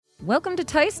Welcome to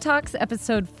Tice Talks,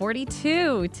 episode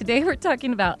 42. Today we're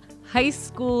talking about high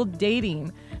school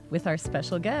dating with our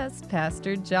special guest,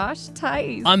 Pastor Josh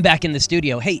Tice. I'm back in the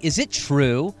studio. Hey, is it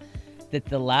true that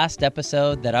the last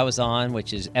episode that I was on,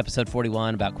 which is episode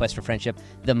 41 about Quest for Friendship,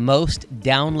 the most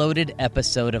downloaded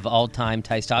episode of all time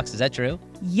Tice Talks? Is that true?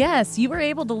 Yes, you were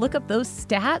able to look up those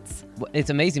stats? It's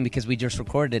amazing because we just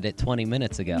recorded it 20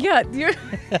 minutes ago. Yeah, you're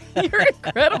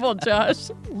incredible,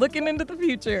 Josh. Looking into the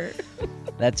future.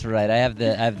 That's right. I have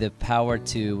the power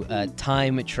to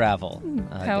time travel.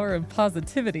 Power of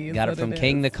positivity. Got it from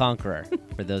King the Conqueror,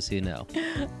 for those who know.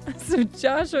 So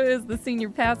Joshua is the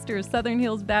senior pastor of Southern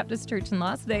Hills Baptist Church in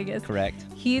Las Vegas. Correct.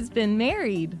 He's been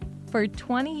married for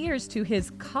 20 years to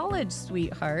his college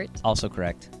sweetheart. Also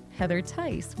correct. Heather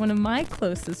Tice, one of my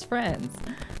closest friends.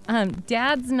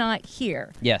 Dad's not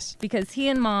here. Yes. Because he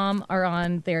and Mom are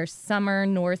on their summer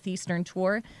Northeastern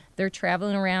tour. They're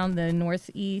traveling around the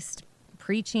Northeast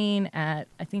preaching at,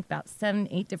 I think, about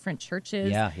 7-8 different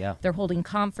churches. Yeah. They're holding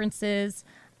conferences.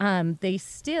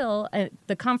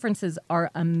 The conferences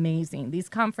are amazing. These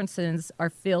conferences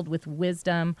are filled with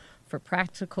wisdom for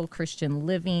practical Christian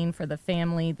living for the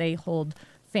family. They hold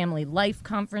family life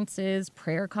conferences,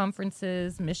 prayer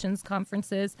conferences, missions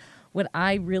conferences. What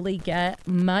I really get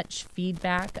much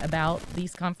feedback about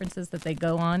these conferences that they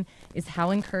go on is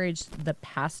how encouraged the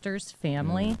pastor's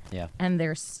family and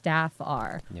their staff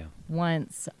are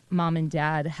once Mom and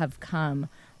Dad have come.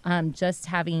 Just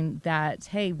having that,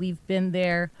 hey, we've been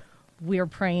there, we're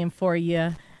praying for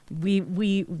you.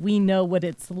 We know what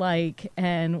it's like,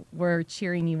 and we're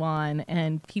cheering you on,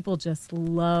 and people just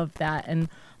love that. And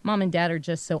Mom and Dad are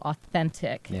just so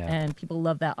authentic, and people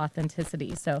love that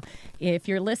authenticity. So if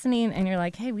you're listening and you're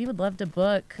like, hey, we would love to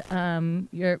book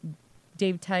your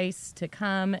Dave Tice to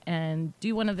come and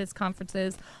do one of his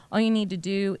conferences, all you need to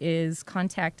do is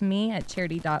contact me at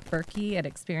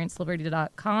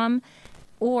charity.berkey@experienceliberty.com,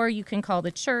 or you can call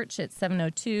the church at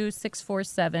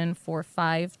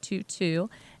 702-647-4522.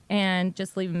 And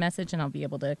just leave a message, and I'll be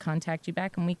able to contact you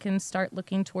back, and we can start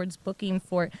looking towards booking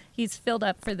for. He's filled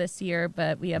up for this year,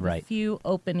 but we have a few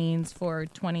openings for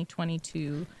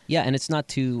 2022. Yeah, and it's not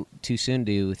too soon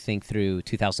to think through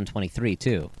 2023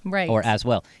 too, right? Or as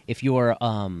well, if you're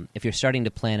starting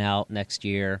to plan out next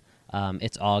year.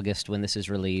 It's August when this is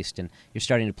released, and you're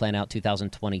starting to plan out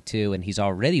 2022, and he's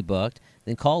already booked.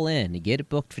 Then call in and get it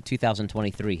booked for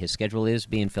 2023. His schedule is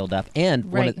being filled up,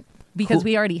 and because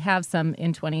we already have some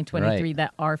in 2023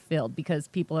 that are filled because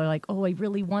people are like, oh, I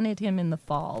really wanted him in the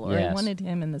fall, or I wanted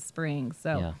him in the spring.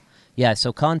 So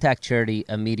so contact Charity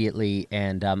immediately.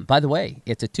 And by the way,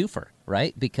 it's a twofer,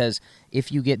 right? Because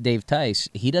if you get Dave Tice,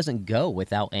 he doesn't go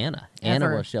without Anna. Anna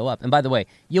will show up. And by the way,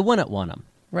 you wouldn't want him.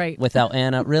 Right. Without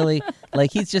Anna, really?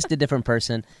 Like, he's just a different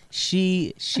person.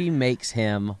 She makes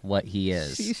him what he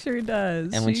is. She sure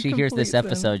does. And when she hears this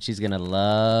episode, she's going to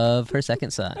love her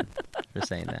second son for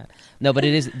saying that. No, but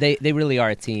it is, they really are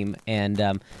a team. And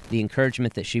the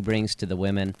encouragement that she brings to the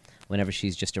women whenever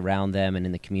she's just around them and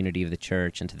in the community of the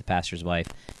church and to the pastor's wife,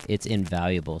 it's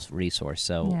invaluable resource.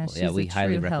 So, we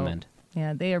highly recommend.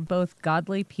 Yeah, they are both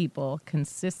godly people,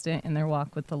 consistent in their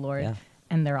walk with the Lord,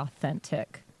 and they're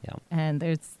authentic. Yeah. And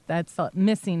that's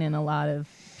missing in a lot of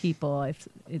people,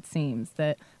 it seems,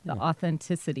 that the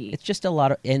authenticity. It's just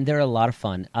and they're a lot of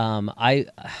fun.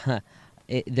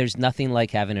 There's nothing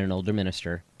like having an older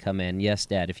minister come in. Yes,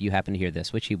 Dad, if you happen to hear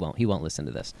this, which he won't listen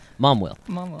to this. Mom will.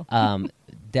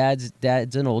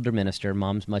 Dad's an older minister.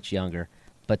 Mom's much younger.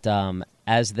 But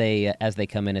as they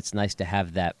come in, it's nice to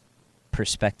have that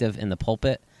perspective in the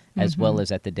pulpit, as well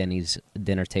as at the Denny's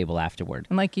dinner table afterward.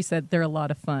 And like you said, they're a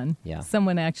lot of fun. Yeah.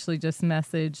 Someone actually just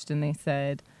messaged and they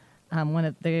said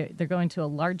they're going to a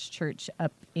large church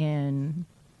up in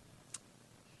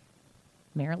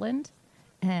Maryland,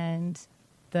 and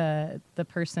the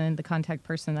contact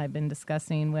person I've been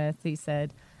discussing with, he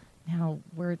said, now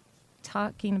we're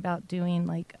talking about doing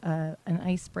like an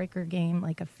icebreaker game,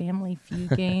 like a Family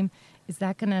Feud game. Is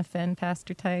that going to offend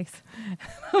Pastor Tice?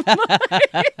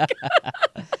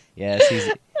 Yes, he's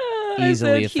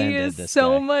easily offended. He is this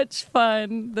so guy. much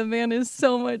fun. The man is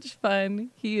so much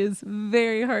fun. He is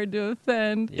very hard to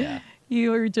offend. Yeah.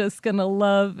 You are just going to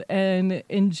love and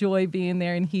enjoy being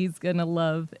there, and he's going to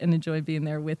love and enjoy being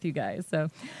there with you guys.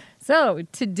 So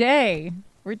today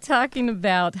we're talking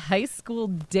about high school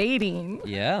dating.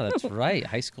 Yeah, that's right.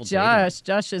 High school dating.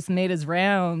 Josh just made his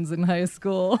rounds in high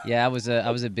school. Yeah, I was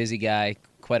a busy guy,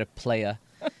 quite a playa.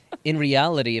 In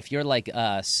reality, if you're like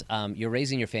us, you're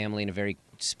raising your family in a very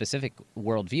specific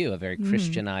worldview, a very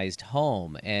Christianized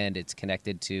home, and it's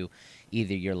connected to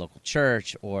either your local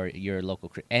church or your local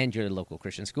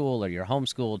Christian school, or you're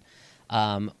homeschooled.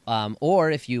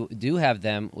 Or if you do have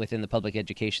them within the public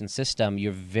education system,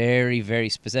 you're very, very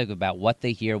specific about what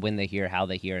they hear, when they hear,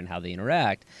 and how they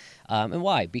interact. And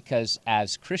why? Because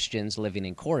as Christians living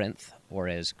in Corinth, or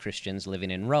as Christians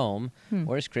living in Rome,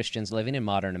 or as Christians living in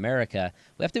modern America,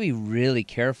 we have to be really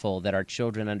careful that our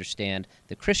children understand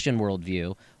the Christian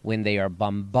worldview when they are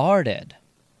bombarded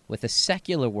with a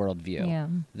secular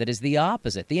worldview that is the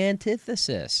opposite, the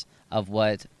antithesis of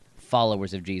what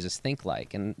followers of Jesus think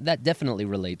like. And that definitely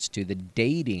relates to the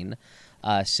dating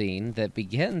scene that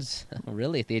begins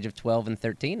really at the age of 12 and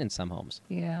 13 in some homes.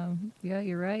 Yeah,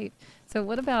 you're right. So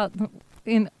what about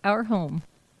in our home?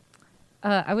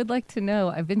 I would like to know,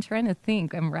 I've been trying to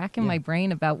think, I'm racking my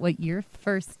brain about what your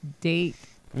first date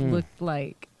looked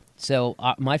like. So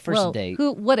my first date.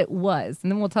 What it was,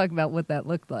 and then we'll talk about what that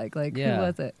looked like. Like, who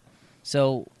was it?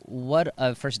 So what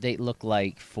a first date looked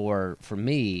like for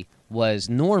me was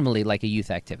normally like a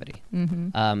youth activity.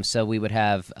 So we would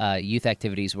have youth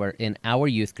activities where in our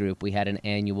youth group we had an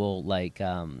annual like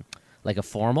a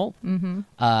formal, and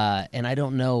I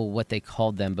don't know what they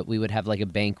called them, but we would have like a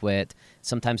banquet,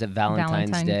 sometimes at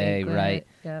Valentine's Day, banquet, right?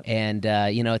 Yep. And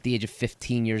at the age of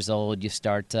 15 years old, you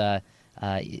start,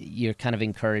 you're kind of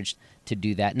encouraged to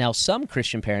do that. Now, some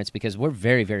Christian parents, because we're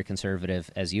very, very conservative,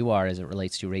 as you are, as it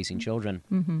relates to raising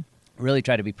children, really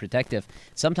try to be protective.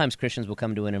 Sometimes Christians will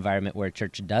come to an environment where a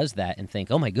church does that and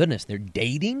think, oh my goodness, they're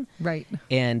dating? Right.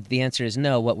 And the answer is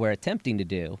no. What we're attempting to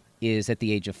do is at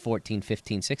the age of 14,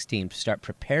 15, 16, to start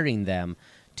preparing them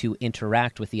to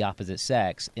interact with the opposite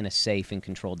sex in a safe and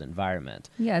controlled environment.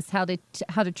 Yes, how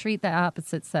to treat the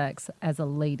opposite sex as a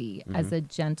lady, as a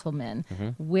gentleman,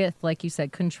 with, like you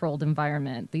said, controlled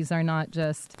environment. These are not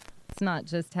just, it's not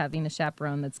just having a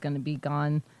chaperone that's going to be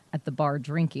gone at the bar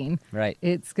drinking. Right.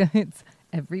 It's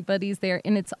everybody's there,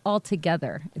 and it's all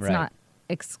together. It's not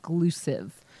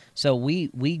exclusive. So we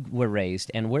were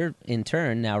raised, and we're in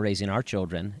turn now raising our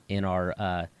children in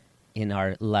our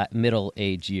middle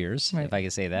age years, if I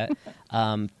can say that.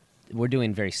 We're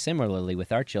doing very similarly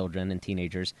with our children and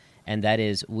teenagers, and that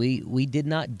is we did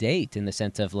not date in the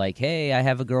sense of like, hey, I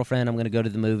have a girlfriend, I'm going to go to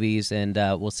the movies, and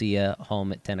we'll see you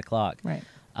home at 10 o'clock. Right.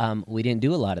 We didn't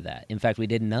do a lot of that. In fact, we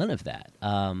did none of that.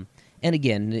 And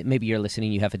again, maybe you're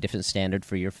listening, you have a different standard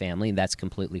for your family, and that's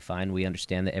completely fine. We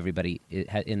understand that everybody is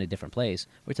in a different place.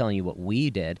 We're telling you what we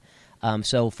did.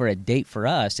 So for a date for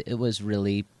us, it was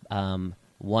really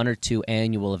one or two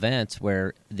annual events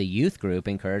where the youth group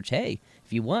encouraged, hey,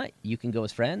 if you want, you can go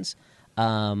as friends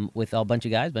with a bunch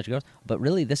of guys, bunch of girls. But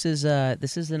really, this is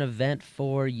an event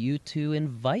for you to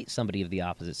invite somebody of the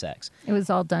opposite sex. It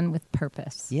was all done with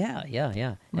purpose. Yeah.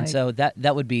 Right. And so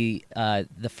that would be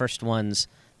the first ones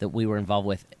that we were involved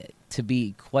with. To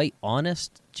be quite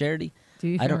honest, Charity, do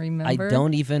you even remember? I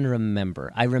don't even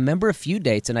remember. I remember a few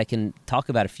dates, and I can talk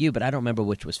about a few, but I don't remember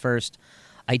which was first.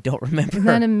 I don't remember. Isn't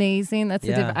that amazing? That's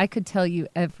I could tell you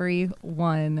every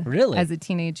one. Really? As a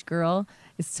teenage girl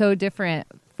is so different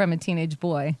from a teenage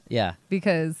boy. Yeah.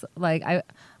 Because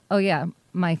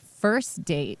my first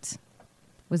date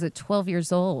was at 12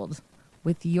 years old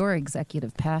with your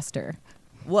executive pastor.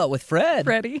 What, with Fred?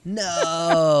 Freddie.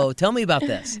 No. Tell me about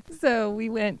this. So we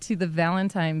went to the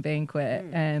Valentine banquet,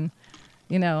 and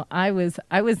I was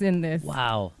in this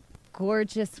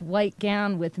gorgeous white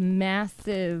gown with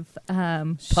massive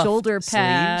shoulder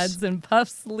pads and puff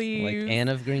sleeves. Like Anne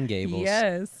of Green Gables.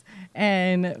 Yes.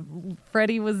 And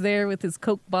Freddie was there with his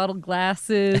Coke bottle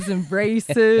glasses and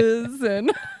braces.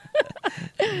 And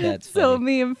That's so funny.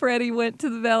 me and Freddie went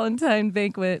to the Valentine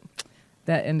banquet.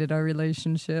 That ended our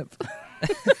relationship.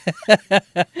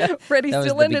 Freddie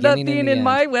still ended up being in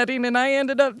my wedding, and I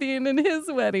ended up being in his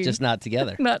wedding. Just not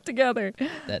together. Not together.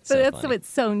 That's what's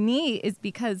so neat is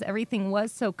because everything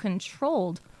was so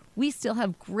controlled, we still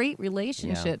have great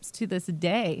relationships to this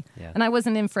day. Yeah. And I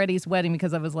wasn't in Freddie's wedding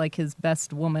because I was like his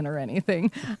best woman or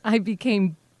anything. I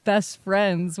became best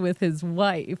friends with his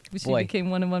wife. She became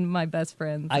one of my best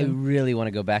friends. I really want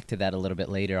to go back to that a little bit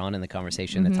later on in the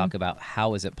conversation and talk about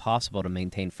how is it possible to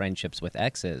maintain friendships with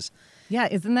exes. Yeah,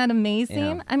 isn't that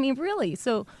amazing? Yeah. I mean, really.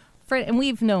 So, and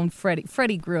we've known Freddie.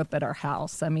 Freddie grew up at our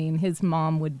house. I mean, his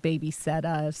mom would babysit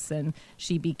us, and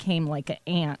she became like an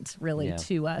aunt, really,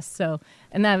 to us. So,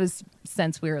 and that was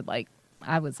since we were like,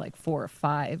 I was like 4 or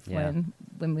 5 when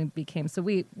we became. So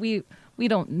we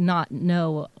don't not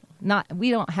know. We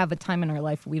don't have a time in our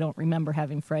life where we don't remember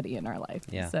having Freddie in our life.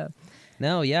 Yeah. So.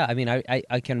 No, yeah. I mean,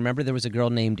 I can remember there was a girl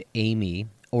named Amy,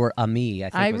 or Ami, I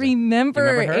think. I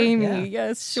remember her? Amy. Yeah.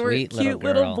 Yes, short, Sweet cute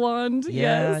little blonde.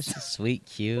 Yeah, yes. she's a sweet,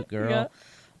 cute girl. Yeah.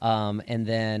 And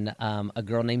then a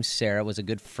girl named Sarah was a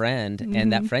good friend,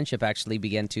 and that friendship actually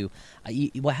began to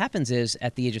what happens is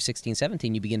at the age of 16,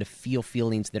 17, you begin to feel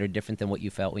feelings that are different than what you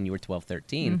felt when you were 12,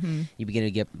 13. You begin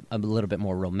to get a little bit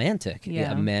more romantic.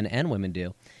 Yeah. Men and women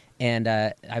do. And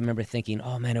I remember thinking,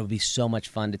 oh, man, it would be so much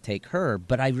fun to take her.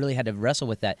 But I really had to wrestle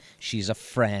with that. She's a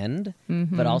friend,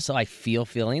 but also I feel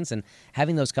feelings. And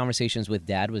having those conversations with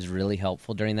Dad was really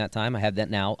helpful during that time. I have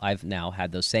that now. I've now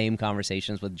had those same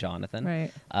conversations with Jonathan,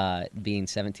 being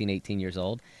 17, 18 years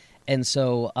old. And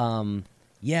so,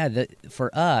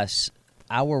 for us,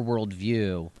 our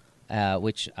worldview,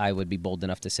 which I would be bold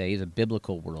enough to say is a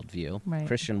biblical worldview,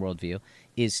 Christian worldview,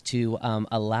 is to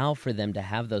allow for them to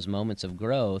have those moments of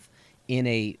growth in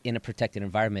a protected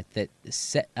environment that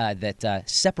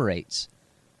separates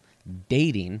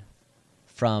dating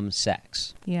from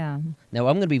sex. Yeah. Now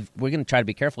we're gonna try to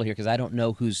be careful here because I don't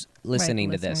know who's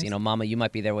listening to this. Mama, you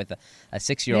might be there with a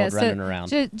 6-year-old running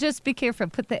around. Just be careful.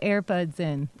 Put the earbuds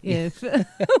in. If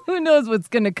who knows what's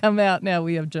gonna come out now?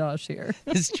 We have Josh here.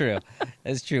 It's true.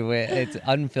 It's true. It's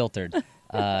unfiltered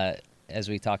as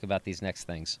we talk about these next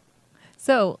things.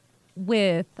 So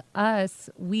with us,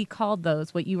 we called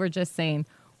those what you were just saying.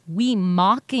 We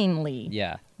mockingly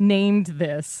named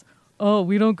this. Oh,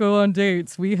 we don't go on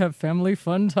dates. We have family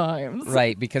fun times.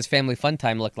 Right, because family fun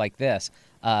time looked like this.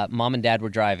 Mom and Dad were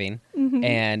driving,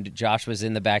 and Josh was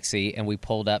in the back seat, and we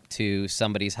pulled up to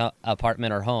somebody's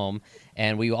apartment or home,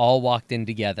 and we all walked in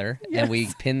together, and we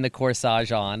pinned the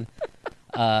corsage on,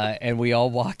 and we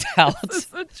all walked out. That's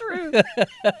the truth.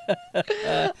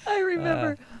 I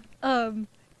remember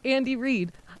Andy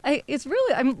Reid.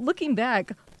 I'm looking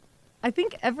back, I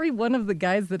think every one of the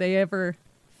guys that I ever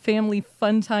family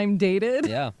fun time dated,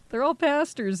 they're all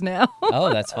pastors now.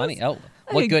 Oh, that's funny. Oh,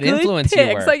 what good influence picks.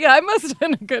 you were. So, yeah, I must have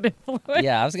been a good influence.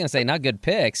 Yeah, I was going to say, not good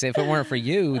picks. If it weren't for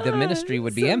you, the ministry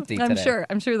would be empty today.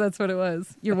 I'm sure that's what it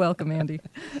was. You're welcome, Andy.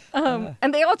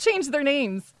 And they all changed their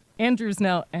names. Andrew's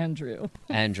now Andrew.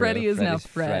 Freddie is now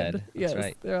Fred. Yes, that's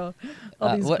right. They're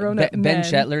all these grown-up men. Ben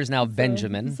Shetler is now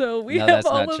Benjamin. So we have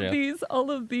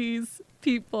all of these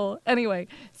people. Anyway,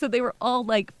 so they were all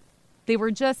they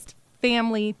were just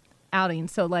family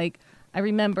outings. So I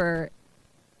remember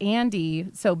Andy.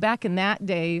 So back in that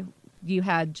day, you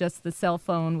had just the cell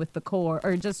phone with the cord,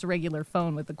 or just a regular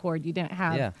phone with the cord. You didn't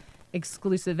have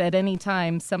exclusive. At any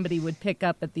time, somebody would pick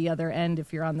up at the other end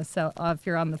if you're on the phone.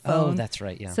 Oh, that's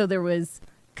right. Yeah. So there was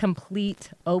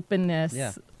complete openness.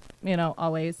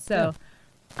 Always. So,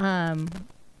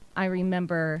 I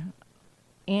remember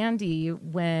Andy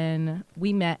when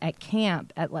we met at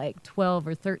camp at 12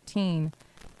 or 13,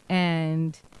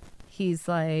 and he's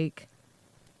like,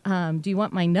 do you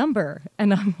want my number?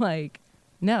 And I'm like,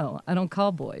 no, I don't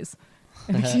call boys.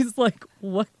 And she's like,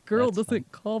 what girl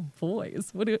doesn't call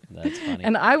boys? That's funny.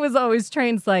 And I was always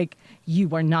trained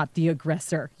you are not the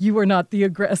aggressor. You are not the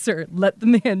aggressor. Let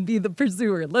the man be the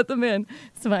pursuer. Let the man.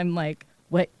 So I'm like,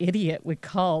 what idiot would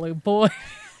call a boy?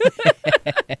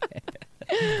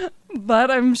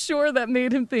 But I'm sure that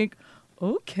made him think,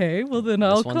 okay, well then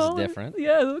I'll call. This one's different.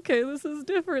 Yeah, okay, this is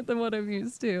different than what I'm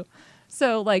used to.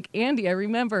 So Andy, I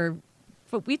remember,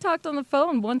 but we talked on the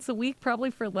phone once a week,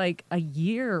 probably for a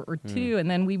year or two,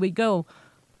 and then we would go.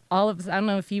 All of us. I don't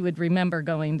know if you would remember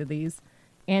going to these.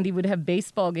 Andy would have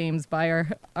baseball games by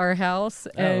our house,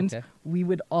 and we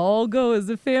would all go as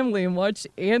a family and watch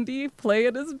Andy play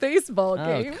at his baseball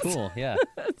games. Oh, cool! Yeah.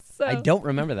 So, I don't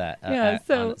remember that.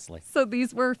 Honestly. So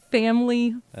these were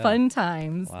family fun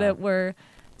times that were,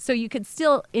 so you could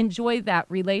still enjoy that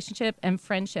relationship and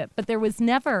friendship. But there was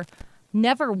never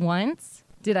once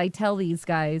did I tell these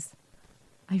guys,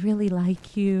 I really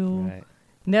like you. Right.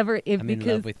 Never, I'm in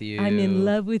love with you. I'm in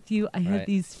love with you. I have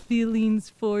these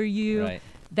feelings for you. Right.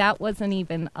 That wasn't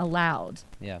even allowed.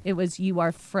 Yeah. It was, you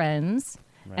are friends,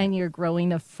 and you're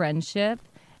growing a friendship.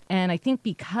 And I think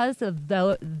because of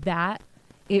that,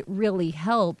 it really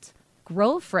helped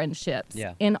grow friendships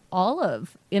in all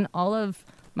of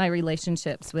my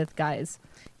relationships with guys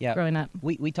growing up.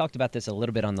 We talked about this a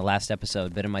little bit on the last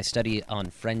episode, but in my study on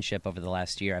friendship over the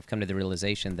last year, I've come to the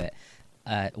realization that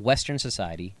Western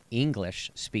society,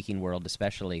 English-speaking world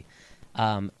especially,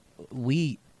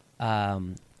 we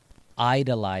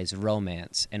idolize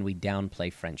romance and we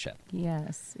downplay friendship.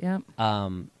 Yes, yep.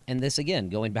 And this, again,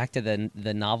 going back to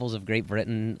the novels of Great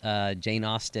Britain, Jane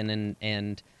Austen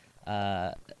and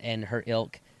her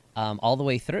ilk, all the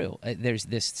way through. There's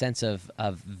this sense of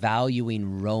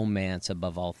valuing romance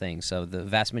above all things. So the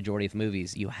vast majority of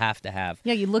movies, you have to have...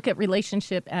 Yeah, you look at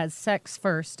relationship as sex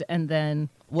first and then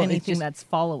anything that's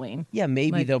following. Yeah,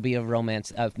 maybe there'll be a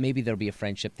romance. Maybe there'll be a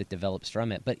friendship that develops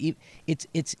from it. But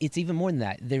it's even more than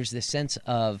that. There's this sense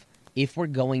of if we're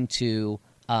going to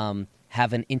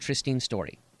have an interesting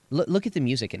story, look at the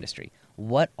music industry.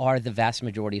 What are the vast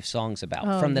majority of songs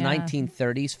about? From the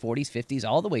 1930s, 40s, 50s,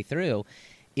 all the way through,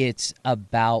 it's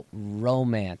about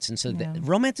romance. And so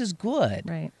romance is good.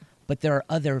 Right. But there are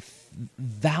other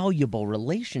valuable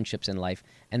relationships in life,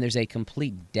 and there's a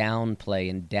complete downplay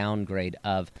and downgrade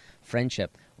of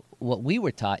friendship. What we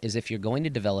were taught is if you're going to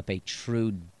develop a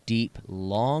true, deep,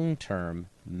 long-term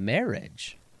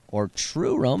marriage or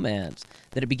true romance,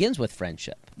 that it begins with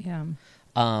friendship. Yeah.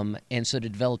 And so to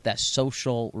develop that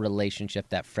social relationship,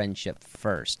 that friendship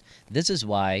first. This is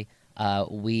why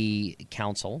we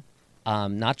counsel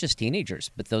not just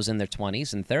teenagers, but those in their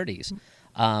 20s and 30s.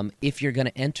 If you're going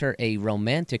to enter a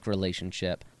romantic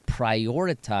relationship,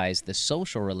 prioritize the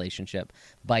social relationship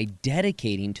by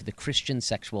dedicating to the Christian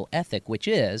sexual ethic, which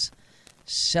is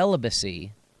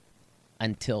celibacy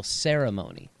until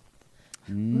ceremony.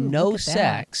 No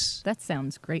sex. That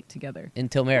sounds great together.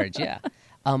 Until marriage, yeah.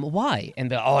 Why? And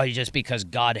just because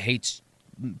God hates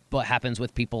what happens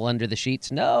with people under the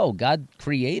sheets? No, God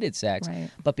created sex. Right.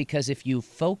 But because if you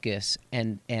focus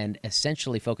and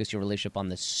essentially focus your relationship on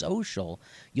the social,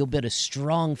 you'll build a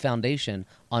strong foundation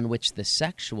on which the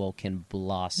sexual can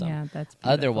blossom. Yeah, that's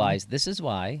beautiful. Otherwise, this is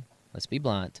why, let's be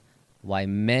blunt, why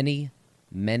many,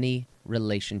 many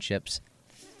relationships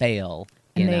fail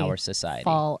and in they our society.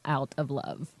 Fall out of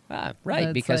love. Right,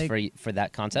 That's because for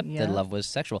that concept, the love was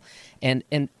sexual. And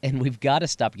we've got to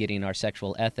stop getting our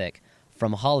sexual ethic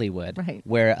from Hollywood, right,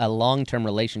 where a long-term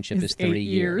relationship is 3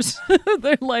 years.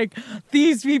 They're like,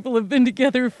 these people have been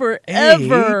together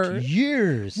forever. 8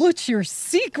 years. What's your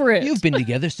secret? You've been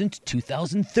together since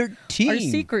 2013. Our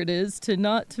secret is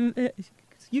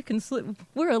you can sleep.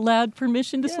 We're allowed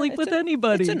permission to sleep with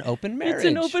anybody. It's an open marriage. It's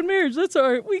an open marriage. That's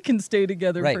all right. We can stay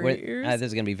together for 8 years. This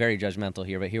is going to be very judgmental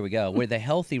here, but here we go. Where the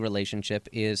healthy relationship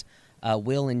is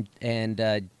Will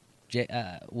and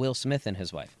Will Smith and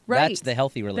his wife. Right. That's the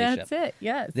healthy relationship. That's it,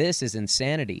 yes. This is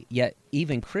insanity. Yet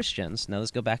even Christians, now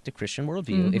let's go back to Christian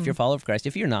worldview. If you're a follower of Christ,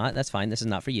 if you're not, that's fine. This is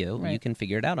not for you. Right. You can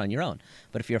figure it out on your own.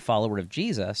 But if you're a follower of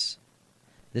Jesus,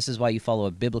 this is why you follow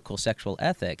a biblical sexual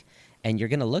ethic, and you're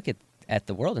going to look at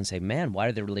the world and say, man, why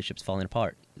are the relationships falling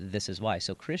apart? This is why.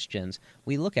 So Christians,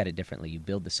 we look at it differently. You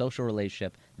build the social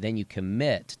relationship, then you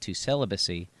commit to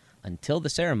celibacy until the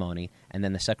ceremony, and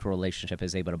then the sexual relationship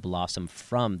is able to blossom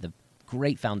from the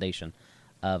great foundation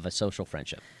of a social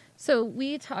friendship. So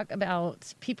we talk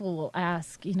about, people will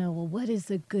ask, well, what is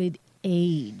a good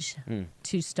age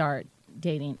to start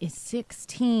dating? Is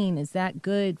 16, is that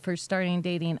good for starting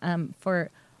dating?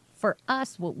 For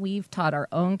us, what we've taught our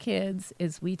own kids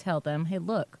is we tell them, hey,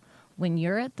 look, when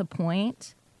you're at the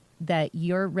point that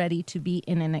you're ready to be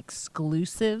in an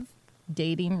exclusive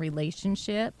dating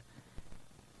relationship,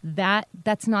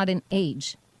 that's not an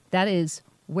age. That is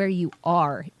where you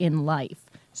are in life.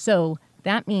 So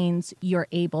that means you're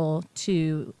able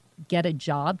to get a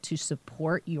job to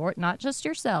support not just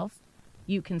yourself.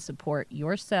 You can support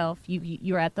yourself.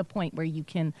 You're at the point where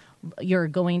you're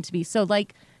going to be. So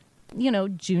like,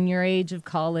 junior age of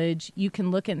college, you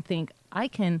can look and think, I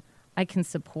can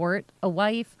support a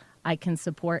wife. I can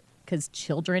support, because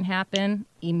children happen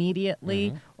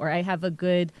immediately, or I have a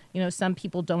good, some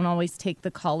people don't always take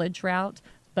the college route,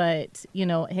 but,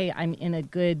 hey, I'm in a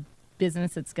good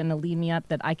business that's going to lead me up,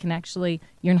 that I can actually,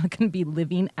 you're not going to be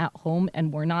living at home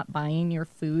and we're not buying your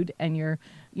food and your,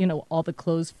 all the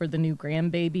clothes for the new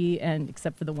grandbaby, and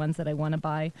except for the ones that I want to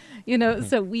buy,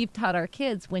 so we've taught our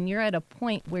kids, when you're at a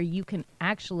point where you can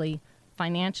actually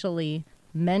financially,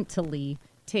 mentally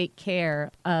take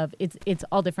care of, it's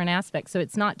all different aspects. So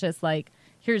it's not just like,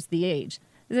 here's the age.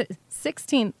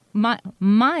 16,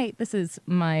 this is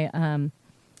my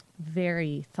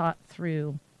very thought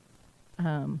through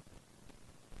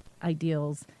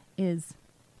ideals, is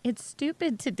it's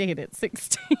stupid to date at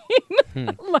 16.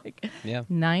 Like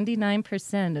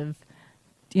 99%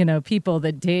 of people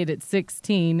that date at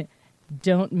 16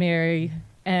 don't marry.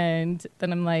 And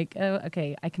then I'm like, oh,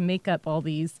 okay, I can make up all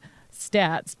these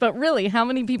stats, but really, how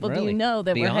many people do you know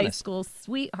that were high school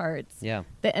sweethearts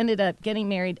that ended up getting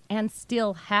married and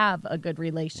still have a good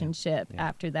relationship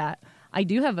after that? I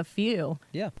do have a few.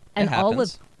 Yeah. And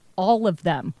all of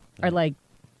them are like,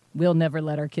 we'll never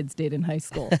let our kids date in high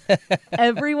school.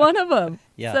 Every one of them.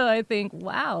 Yeah. So I think,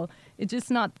 wow, it's just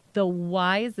not the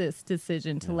wisest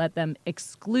decision to let them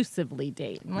exclusively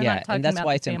date. And we're not talking and that's about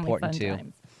why it's family important fun to,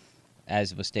 times.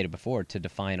 as was stated before, to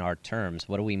define our terms.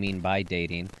 What do we mean by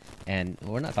dating? And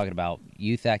we're not talking about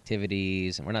youth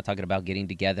activities, and we're not talking about getting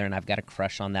together and I've got a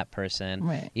crush on that person.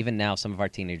 Right. Even now, some of our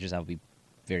teenagers, I'll be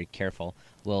very careful,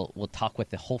 we'll talk with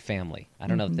the whole family. I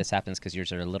don't know if this happens because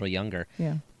yours are a little younger.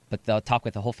 Yeah. but they'll talk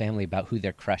with the whole family about who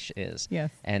their crush is. Yes.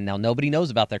 And now nobody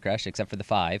knows about their crush except for the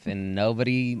 5, and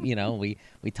nobody,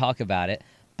 we talk about it.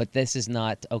 But this is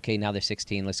not, okay, now they're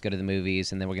 16, let's go to the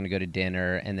movies, and then we're going to go to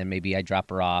dinner, and then maybe I drop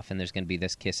her off, and there's going to be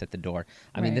this kiss at the door.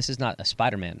 I mean, this is not a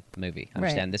Spider-Man movie.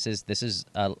 Understand? Right. This is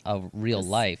a real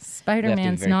life.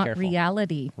 Spider-Man's not careful.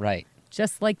 Reality. Right.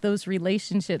 Just like those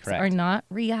relationships are not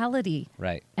reality.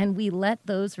 Right. And we let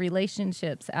those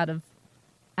relationships out of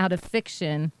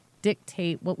fiction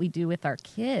dictate what we do with our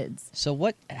kids. So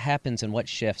what happens and what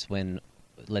shifts when,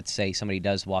 let's say, somebody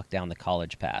does walk down the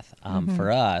college path?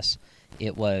 For us,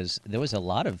 there was a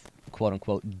lot of quote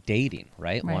unquote dating,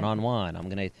 right? One-on-one. I'm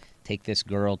going to take this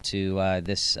girl to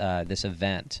this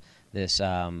event, this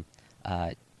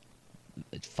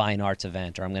fine arts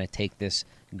event, or I'm going to take this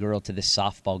girl to this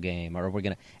softball game, or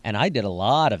and I did a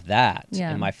lot of that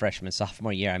in my freshman,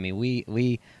 sophomore year. I mean,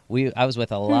 I was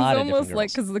with a lot of different girls. It's almost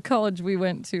like, because the college we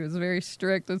went to is very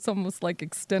strict, it's almost like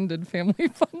extended family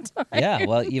fun time. Yeah,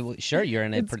 well, you're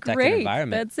in a protected great.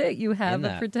 Environment. That's it. You have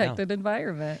a protected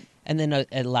environment. And then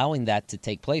allowing that to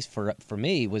take place for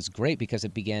me was great, because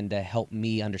it began to help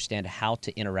me understand how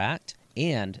to interact.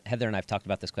 And Heather and I have talked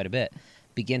about this quite a bit,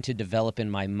 begin to develop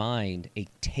in my mind a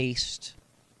taste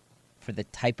for the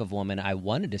type of woman I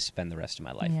wanted to spend the rest of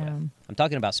my life with. I'm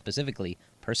talking about specifically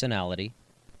personality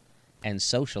and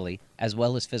socially, as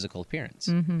well as physical appearance.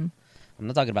 Mm-hmm. I'm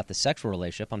not talking about the sexual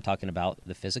relationship. I'm talking about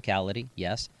the physicality,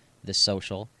 yes, the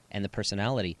social, and the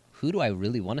personality. Who do I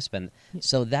really want to spend?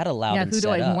 So that allowed and who set do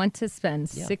I up. want to spend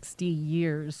 60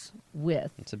 years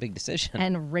with? It's a big decision.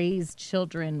 And raise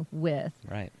children with.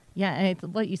 Right. Yeah, and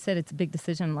what you said, it's a big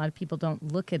decision. A lot of people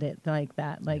don't look at it like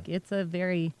that. Like, it's a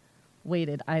very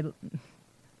weighted. I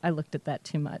looked at that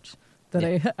too much.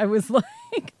 That I was like,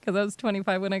 because I was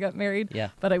 25 when I got married. Yeah.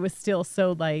 But I was still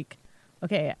so like,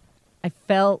 okay, I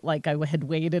felt like I had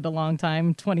waited a long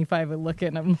time. 25, I look at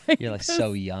and I'm like, you're like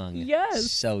so young.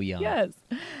 Yes. So young. Yes.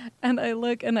 And I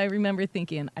look and I remember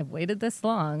thinking, I've waited this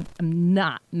long. I'm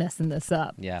not messing this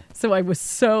up. Yeah. So I was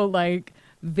so like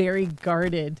very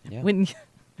guarded when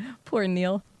poor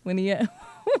Neil, when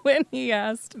he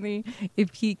asked me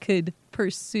if he could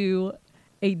pursue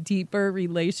a deeper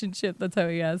relationship. That's how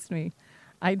he asked me.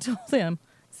 I told him,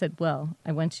 I said, well,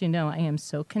 I want you to know I am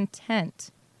so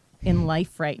content in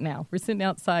life right now. We're sitting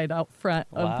outside out front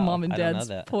of Mom and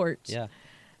Dad's porch. Yeah.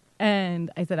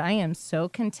 And I said, I am so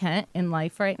content in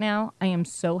life right now. I am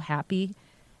so happy.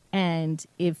 And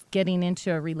if getting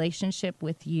into a relationship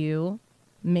with you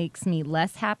makes me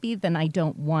less happy, then I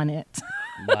don't want it.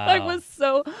 Wow. I was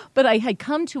but I had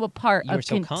come to a part of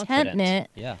so contentment.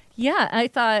 Yeah. Yeah. I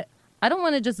thought, I don't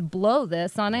want to just blow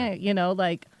this on it.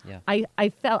 I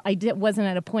felt wasn't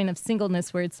at a point of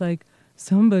singleness where it's like,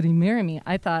 somebody marry me.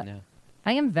 I thought,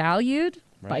 I am valued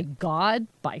by God,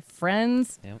 by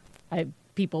friends. Yep.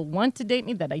 People want to date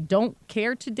me that I don't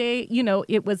care to date.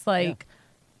 It was like,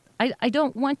 I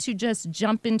don't want to just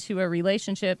jump into a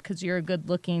relationship because you're a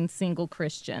good-looking single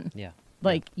Christian. Yeah.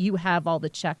 You have all the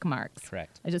check marks.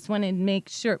 Correct. I just wanted to make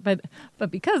sure. But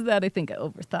because of that, I think I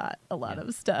overthought a lot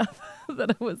of stuff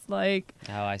that I was like.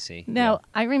 Oh, I see. Now,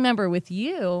 I remember with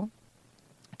you,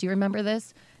 do you remember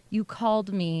this? You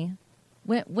called me.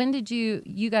 When did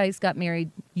you guys got married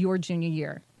your junior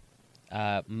year?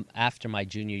 After my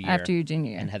junior year. After your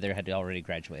junior year. And Heather had already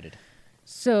graduated.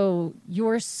 So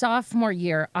your sophomore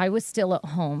year, I was still at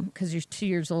home because you're 2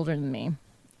 years older than me.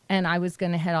 And I was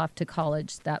going to head off to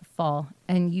college that fall.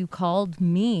 And you called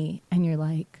me and you're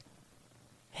like,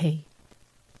 hey,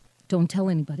 don't tell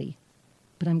anybody,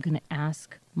 but I'm going to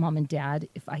ask Mom and Dad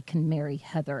if I can marry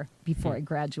Heather before I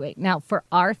graduate. Now, for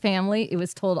our family, it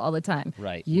was told all the time.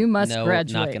 Right. You must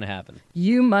graduate. Not going to happen.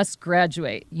 You must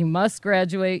graduate. You must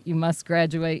graduate. You must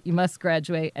graduate. You must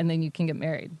graduate. And then you can get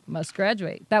married. Must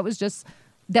graduate. That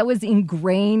was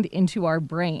ingrained into our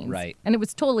brains. Right. And it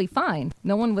was totally fine.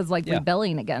 No one was like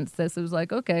rebelling against this. It was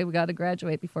like, okay, we got to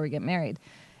graduate before we get married.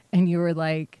 And you were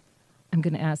like, I'm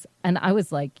going to ask. And I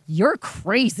was like, you're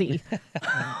crazy.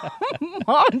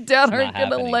 Mom and Dad aren't going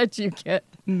to let you get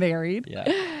married.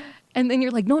 Yeah. And then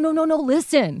you're like, no,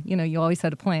 listen. You always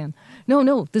had a plan.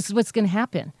 No, this is what's going to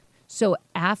happen. So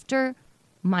after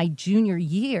my junior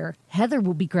year, Heather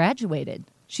will be graduated.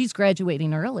 She's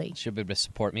graduating early. She'll be able to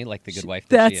support me like the good wife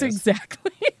that she is. That's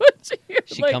exactly what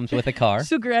she comes with a car.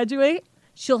 She'll graduate.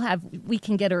 We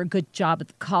can get her a good job at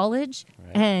the college.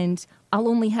 Right. And I'll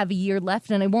only have a year left.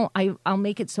 And I'll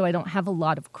make it so I don't have a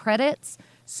lot of credits.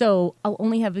 So I'll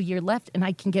only have a year left and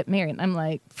I can get married. And I'm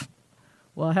like,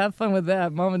 well, have fun with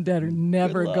that. Mom and Dad are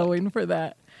never going for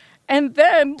that. And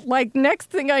then, next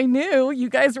thing I knew, you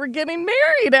guys were getting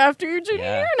married after your junior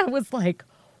year. And I was like,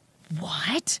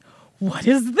 what? what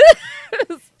is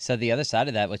this? So the other side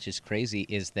of that, which is crazy,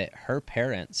 is that her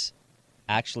parents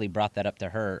actually brought that up to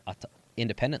her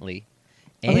independently.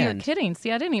 Oh, you're kidding.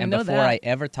 See, I didn't even know that. And before I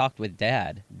ever talked with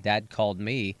Dad called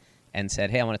me and said,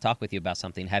 hey, I want to talk with you about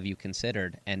something. Have you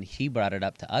considered? And he brought it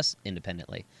up to us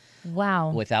independently.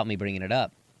 Wow. Without me bringing it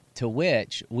up. To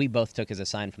which we both took as a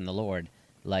sign from the Lord.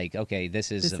 Like, okay,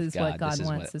 this is of God. What God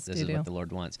wants us to do. This is what the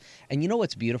Lord wants. And you know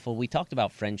what's beautiful? We talked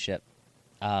about friendship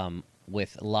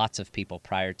with lots of people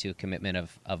prior to a commitment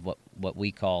of what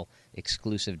we call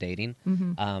exclusive dating.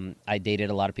 Mm-hmm. I dated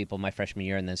a lot of people my freshman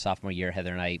year, and then sophomore year,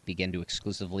 Heather and I began to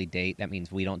exclusively date. That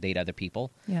means we don't date other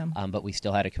people, Yeah. But we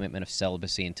still had a commitment of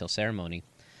celibacy until ceremony.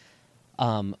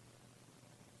 One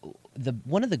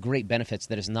of the great benefits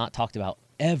that is not talked about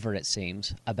ever, it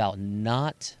seems, about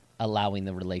not allowing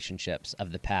the relationships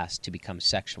of the past to become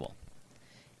sexual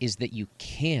is that you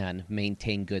can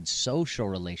maintain good social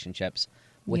relationships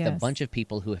with a Yes. bunch of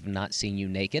people who have not seen you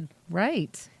naked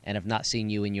Right. and have not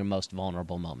seen you in your most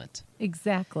vulnerable moment.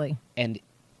 Exactly. And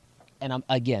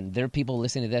again, there are people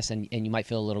listening to this, and you might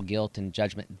feel a little guilt and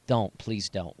judgment. Don't, please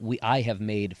don't. I have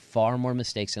made far more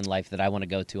mistakes in life that I want to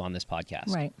go to on this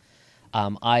podcast. Right.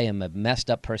 I am a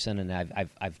messed up person, and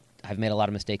I've made a lot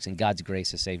of mistakes, and God's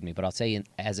grace has saved me. But I'll say,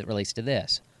 as it relates to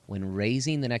this, when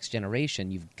raising the next generation,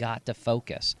 you've got to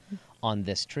focus on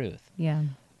this truth. Yeah.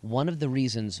 One of the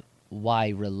reasons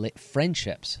why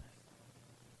friendships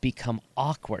become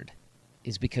awkward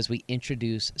is because we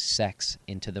introduce sex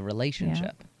into the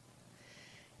relationship.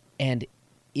 And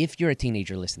if you're a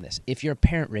teenager listening to this, if you're a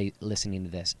parent listening to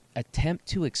this, attempt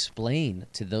to explain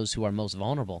to those who are most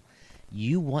vulnerable,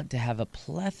 you want to have a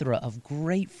plethora of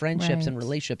great friendships and Right.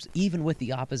 relationships, even with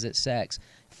the opposite sex,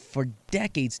 for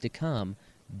decades to come.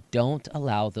 Don't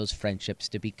allow those friendships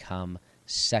to become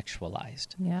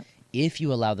sexualized. Yeah. If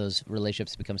you allow those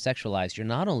relationships to become sexualized, you're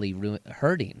not only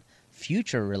hurting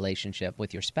future relationship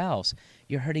with your spouse,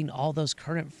 you're hurting all those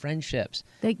current friendships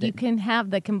That you can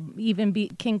have, that can even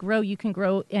can grow. You can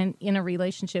grow in a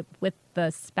relationship with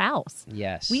the spouse.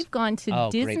 Yes. We've gone to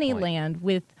Great point. Disneyland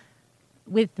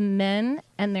with men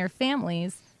and their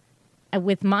families,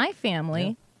 with my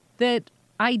family, that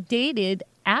I dated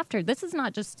after. This is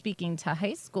not just speaking to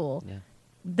high school. Yeah.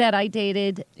 That I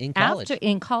dated In college.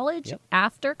 in college, Yep.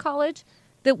 after college,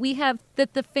 that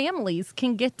the families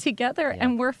can get together Yeah.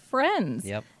 and we're friends.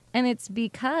 Yep. And it's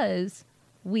because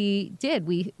we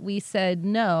said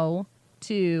no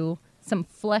to some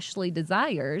fleshly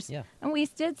desires. Yeah. And we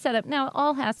did set up. Now it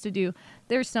all has to do.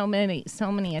 There's so many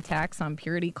attacks on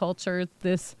purity culture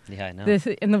Yeah, I know. this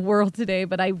in the world today,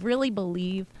 but I really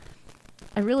believe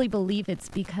it's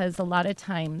because a lot of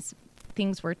times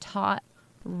things were taught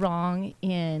wrong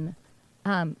in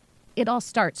it all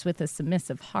starts with a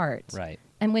submissive heart. Right.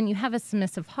 And when you have a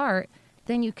submissive heart,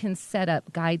 then you can set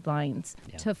up guidelines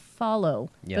Yeah. to follow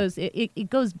Yeah. those. It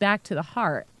goes back to the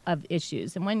heart of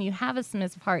issues. And when you have a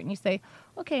submissive heart and you say,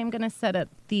 okay, I'm going to set up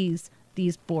these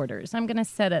borders. I'm going to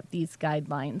set up these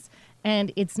guidelines.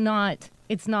 And it's not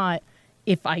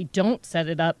if I don't set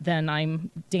it up, then I'm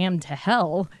damned to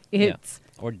hell. It's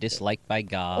Or disliked by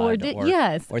God,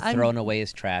 yes, or thrown away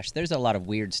as trash. There's a lot of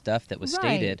weird stuff that was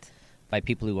stated Right. by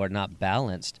people who are not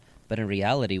balanced. But in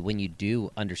reality, when you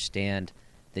do understand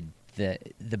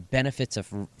the benefits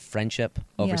of friendship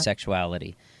over Yeah.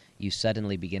 sexuality, you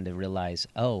suddenly begin to realize,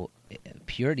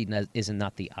 purity is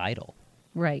not the idol.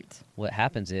 right. What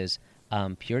happens is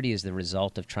purity is the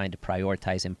result of trying to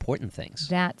prioritize important things.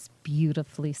 That's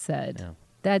beautifully said. Yeah.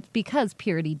 That's because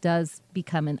purity does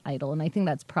become an idol, and I think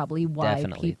that's probably why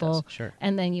Definitely it people. does, sure.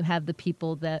 And then you have the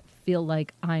people that feel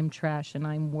like I'm trash and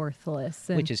I'm worthless,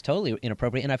 and Which is totally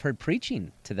inappropriate, and I've heard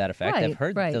preaching to that effect. Right, I've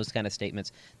heard right. those kind of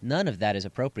statements. None of that is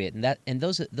appropriate, and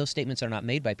those statements are not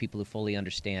made by people who fully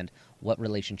understand what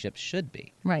relationships should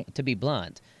be. right. To be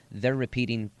blunt, they're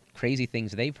repeating crazy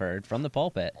things they've heard from the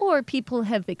pulpit. Or people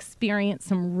have experienced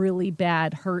some really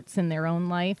bad hurts in their own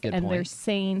life, Good and they're point.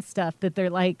 saying stuff that they're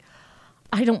like,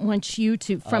 I don't want you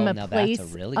to, from Oh, a now that's a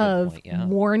place really good of point, yeah.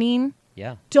 warning.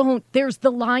 Yeah. Don't. There's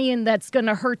the lion that's going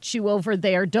to hurt you over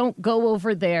there. Don't go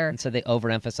over there. And so they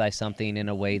overemphasize something in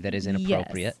a way that is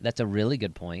inappropriate. Yes. That's a really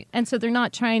good point. And so they're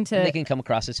not trying to. And they can come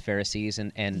across as Pharisees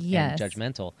and Yes.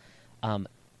 judgmental.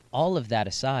 All of that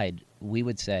aside, we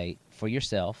would say for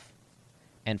yourself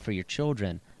and for your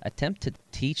children, attempt to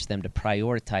teach them to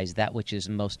prioritize that which is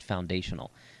most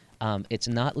foundational. It's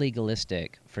not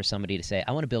legalistic for somebody to say,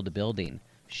 I want to build a building.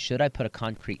 Should I put a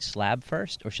concrete slab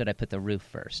first or should I put the roof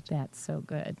first? That's so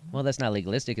good. Well, that's not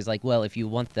legalistic. It's like, well, if you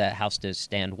want the house to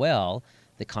stand well,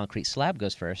 the concrete slab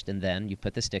goes first, and then you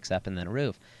put the sticks up and then a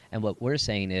roof. And what we're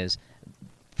saying is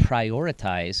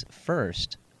prioritize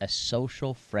first a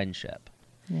social friendship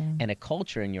and a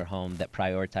culture in your home that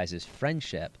prioritizes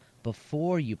friendship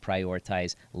before you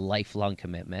prioritize lifelong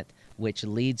commitment, which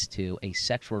leads to a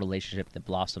sexual relationship that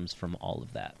blossoms from all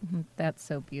of that. That's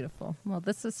so beautiful. Well,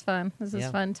 this is fun. This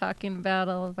is fun talking about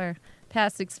all of our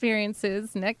past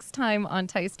experiences. Next time on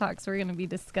Tice Talks, we're going to be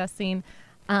discussing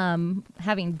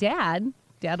having Dad.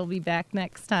 Dad will be back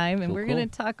next time, and we're going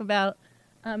to talk about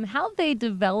how they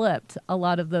developed a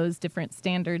lot of those different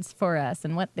standards for us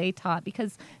and what they taught,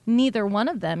 because neither one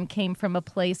of them came from a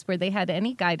place where they had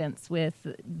any guidance with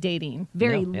dating.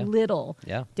 Very little.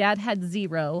 Yeah. Dad had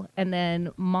 0, and then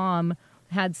Mom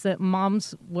had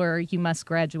moms were you must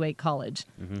graduate college,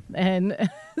 and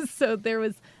so there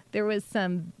was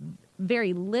some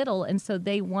very little, and so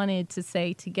they wanted to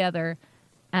say together,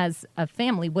 as a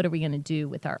family, what are we going to do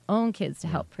with our own kids to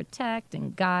help protect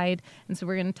and guide? And so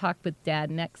we're going to talk with Dad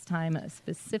next time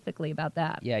specifically about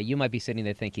that. Yeah, you might be sitting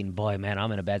there thinking, boy, man, I'm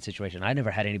in a bad situation. I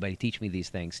never had anybody teach me these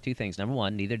things. 2 things. Number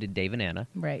 1, neither did Dave and Anna.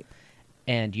 Right.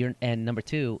 And number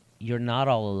 2, you're not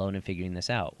all alone in figuring this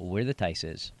out. We're the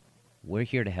Tices. We're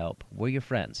here to help. We're your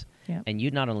friends. Yep. And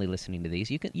you're not only listening to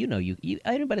these,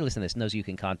 anybody listening to this knows you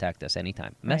can contact us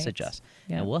anytime. Message us,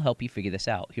 and we'll help you figure this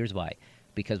out. Here's why.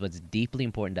 Because what's deeply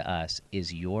important to us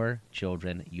is your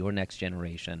children, your next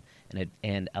generation,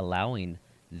 and allowing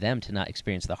them to not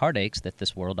experience the heartaches that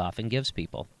this world often gives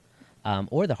people,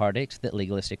 or the heartaches that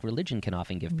legalistic religion can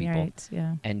often give people,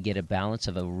 and get a balance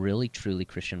of a really, truly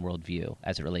Christian worldview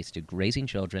as it relates to raising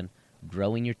children,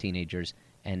 growing your teenagers,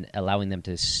 and allowing them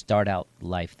to start out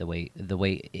life the way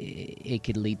it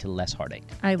could lead to less heartache.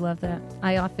 I love that.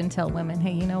 I often tell women,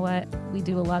 hey, you know what? We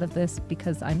do a lot of this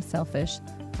because I'm selfish.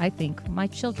 I think my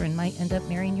children might end up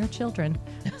marrying your children.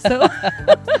 So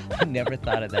I never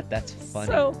thought of that. That's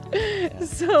funny.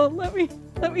 So let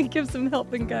me give some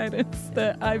help and guidance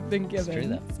that I've been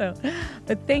given. It's true, though. So,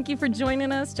 but thank you for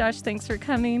joining us, Josh. Thanks for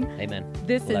coming. Amen.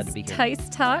 This is Tice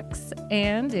Talks,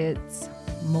 and it's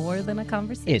more than a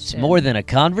conversation. It's more than a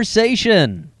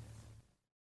conversation.